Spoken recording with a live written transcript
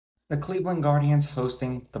The Cleveland Guardians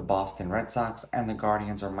hosting the Boston Red Sox, and the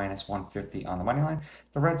Guardians are minus 150 on the money line.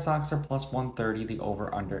 The Red Sox are plus 130. The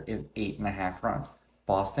over-under is 8.5 runs.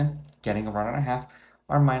 Boston, getting a run and a half,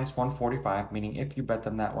 are minus 145, meaning if you bet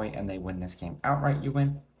them that way and they win this game outright, you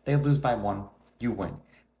win. They lose by one, you win.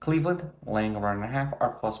 Cleveland, laying a run and a half,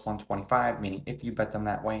 are plus 125, meaning if you bet them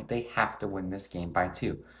that way, they have to win this game by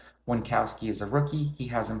two. Winkowski is a rookie. He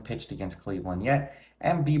hasn't pitched against Cleveland yet,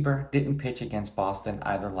 and Bieber didn't pitch against Boston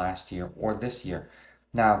either last year or this year.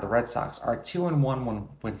 Now, the Red Sox are 2-1 when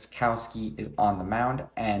Winkowski is on the mound,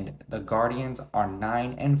 and the Guardians are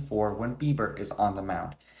 9-4 when Bieber is on the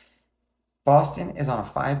mound. Boston is on a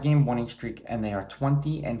 5-game winning streak, and they are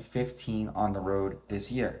 20-15 on the road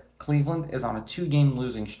this year. Cleveland is on a 2-game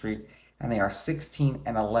losing streak, and they are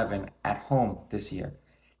 16-11 at home this year.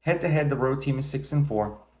 Head-to-head, the road team is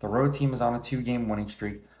 6-4. The road team is on a 2-game winning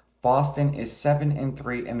streak. Boston is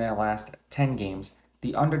 7-3 in their last 10 games.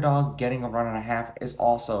 The underdog, getting a run and a half, is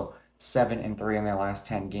also 7-3 in their last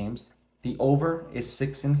 10 games. The over is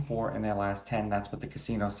 6-4 in their last 10. That's what the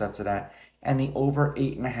casino sets it at. And the over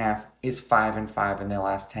 8.5 is 5-5 in their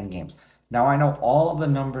last 10 games. Now I know all of the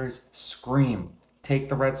numbers scream, take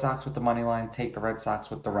the Red Sox with the money line, take the Red Sox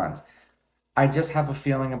with the runs. I just have a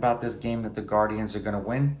feeling about this game that the Guardians are going to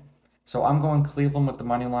win. So I'm going Cleveland with the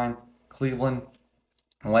money line, Cleveland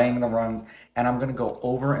laying the runs, and I'm going to go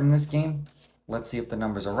over in this game. Let's see if the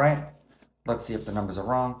numbers are right. Let's see if the numbers are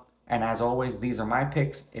wrong. And as always, these are my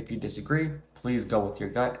picks. If you disagree, please go with your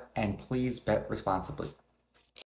gut and please bet responsibly.